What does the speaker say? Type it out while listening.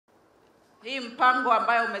Hii mpango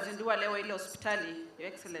ambayo umezindua leo ile hospitali,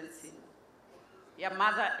 Your Excellency, ya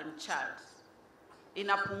Mother and Child,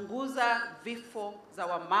 inapunguza vifo za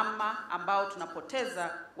wamama ambao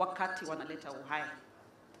tunapoteza wakati wanaleta uhai.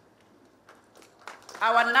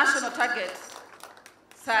 Our national target,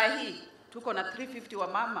 saa hii, tuko na 350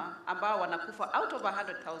 wamama ambao wanakufa out of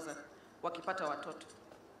 100,000 wakipata watoto.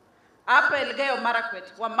 Hapa Elgeyo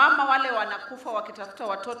Marakwet, wamama wale wanakufa wakitafuta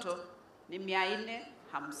watoto ni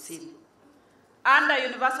 450. Under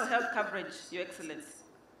universal health coverage, Your Excellency,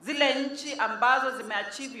 zile nchi ambazo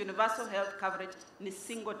zimeachieve universal health coverage ni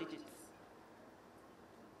single digits.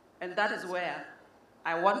 And that is where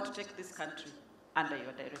I want to take this country under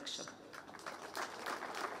your direction.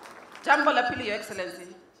 Jambo la pili, Your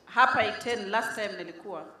Excellency, hapa Iten last time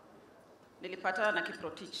nilipatana na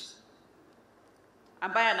Kiprotich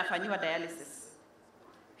ambaye anafanyiwa dialysis.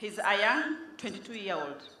 He's a young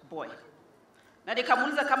 22-year-old boy. Na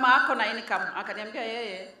nikamuuliza kama ako na income, akaniambia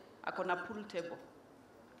yeye ako na pool table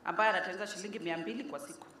ambaye anatengeneza shilingi 200 kwa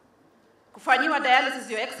siku. Kufanyiwa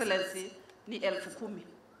dialysis, Your Excellency, ni 10,000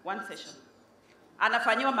 one session.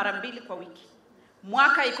 Anafanyiwa mara 2 kwa wiki.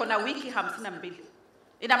 Mwaka iko na wiki 52.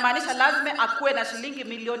 Inamaanisha lazima akuwe na shilingi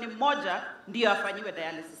 1,000,000 ndio afanyiwe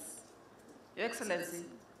dialysis. Your Excellency,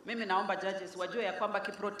 mimi naomba judges wajue ya kwamba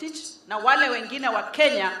Kiprotich na wale wengine wa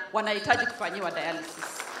Kenya wanahitaji kufanyiwa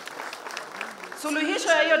dialysis. Suluhisho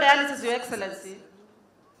ya hiyo dialysis, Your Excellency,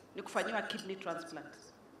 ni kufanyiwa kidney transplant.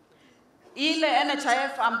 Ile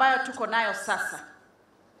NHIF ambayo tuko nayo sasa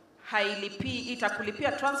hailipii,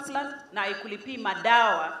 itakulipia transplant na haikulipii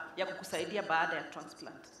madawa ya kukusaidia baada ya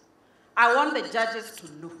transplant. I want the judges to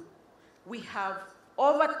know we have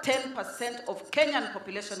over 10% of Kenyan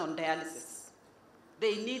population on dialysis.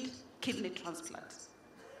 They need kidney transplant.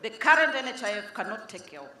 The current NHIF cannot take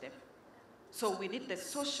care of them. So we need the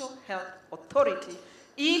Social Health Authority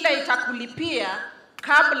ile itakulipia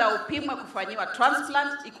kabla upimwe kufanyiwa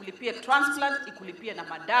transplant, ikulipie transplant, ikulipie na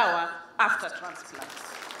madawa after transplant.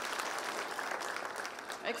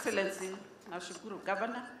 Excellency, nashukuru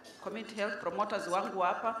Governor, community health promoters wangu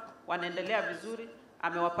hapa wanaendelea vizuri,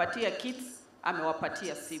 amewapatia kits,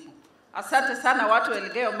 amewapatia simu. Asante sana watu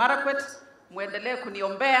Elgeyo Marakwet, muendelee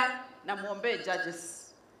kuniombea na muombee judges.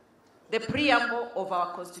 The preamble of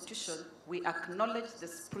our constitution, we acknowledge the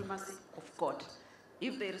supremacy of God.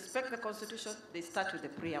 If they respect the constitution, they start with the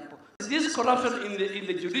preamble. This corruption in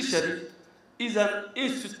the judiciary is an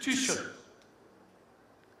institution.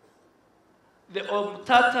 The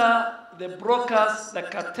omtata, the brokers, the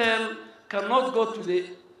cartel cannot go to the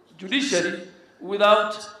judiciary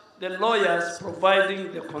without the lawyers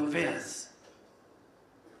providing the conveyance.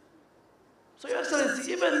 So, Your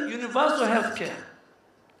Excellency, even universal health care,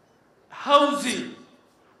 housing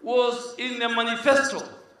was in the manifesto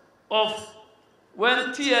of when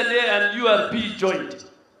TLA and URP joined.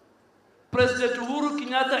 President Uhuru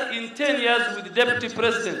Kenyatta, in 10 years with the Deputy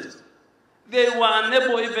President, they were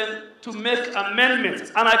unable even to make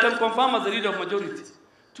amendments, and I can confirm as the leader of majority,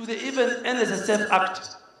 to the even NSSF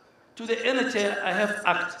Act, to the NHIF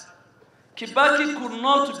Act. Kibaki could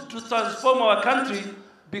not transform our country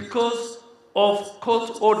because of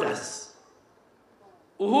court orders.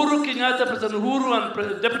 Uhuru Kenyatta, President Uhuru,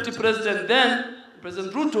 and Deputy President then,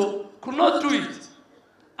 President Ruto, could not do it.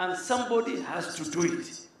 And somebody has to do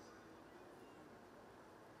it.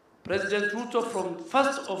 President Ruto, from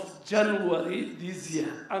 1st of January this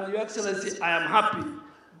year, and Your Excellency, I am happy,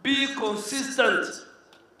 be consistent.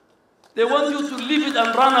 They want you to leave it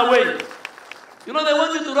and run away. You know, they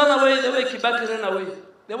want you to run away the way Kibaki ran away.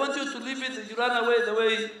 They want you to leave it, you run away the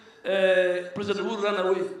way President Uhuru ran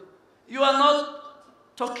away. You are not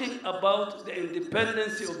talking about the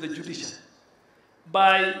independence of the judiciary.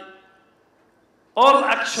 By all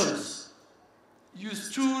actions, you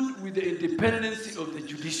stood with the independence of the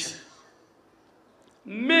judiciary.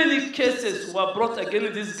 Many cases were brought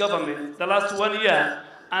against this government the last 1 year,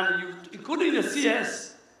 and you, including the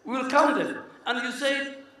CS, we will count them. And you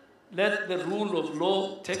said, let the rule of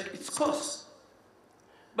law take its course.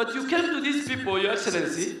 But you came to these people, Your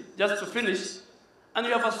Excellency, just to finish, and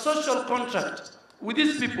you have a social contract with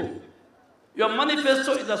these people. Your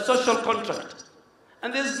manifesto is a social contract.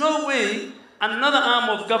 And there's no way another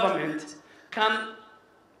arm of government can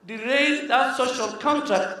derail that social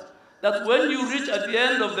contract, that when you reach at the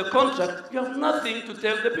end of the contract, you have nothing to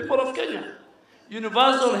tell the people of Kenya.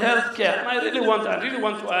 Universal health care, and I really want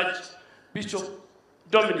to urge Bishop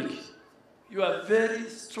Dominic, you are very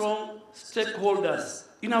strong stakeholders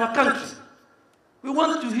in our country. We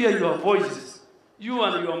want to hear your voices, you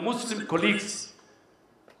and your Muslim colleagues.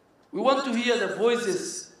 We want to hear the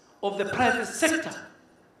voices of the private sector.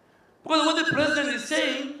 Because what the president is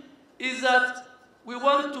saying is that we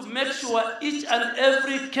want to make sure each and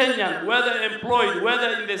every Kenyan, whether employed,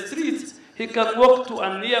 whether in the streets, he can walk to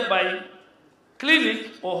a nearby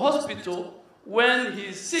clinic or hospital when he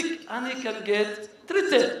is sick and he can get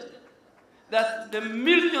treated. That the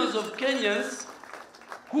millions of Kenyans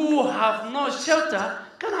who have no shelter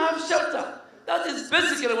can have shelter. That is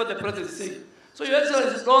basically what the president is saying. So Your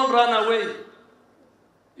Excellency, don't run away.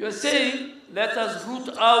 You're saying, let us root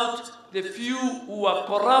out the few who are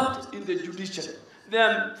corrupt in the judiciary. There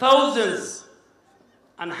are thousands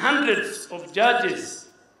and hundreds of judges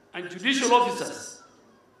and judicial officers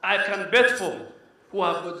I can bet for who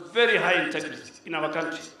have got very high integrity in our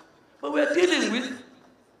country. But we're dealing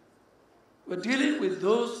with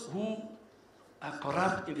those who are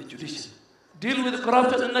corrupt in the judiciary. Deal with the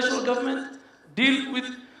corruption in the national government. Deal with,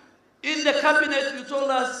 in the cabinet, you told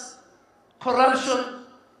us corruption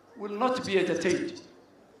will not be entertained.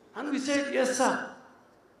 And we said, yes, sir.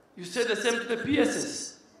 You said the same to the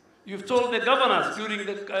PSS. You've told the governors during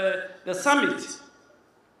the summit.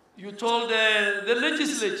 You told the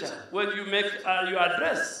legislature when you make your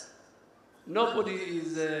address. Nobody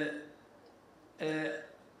is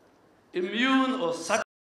immune or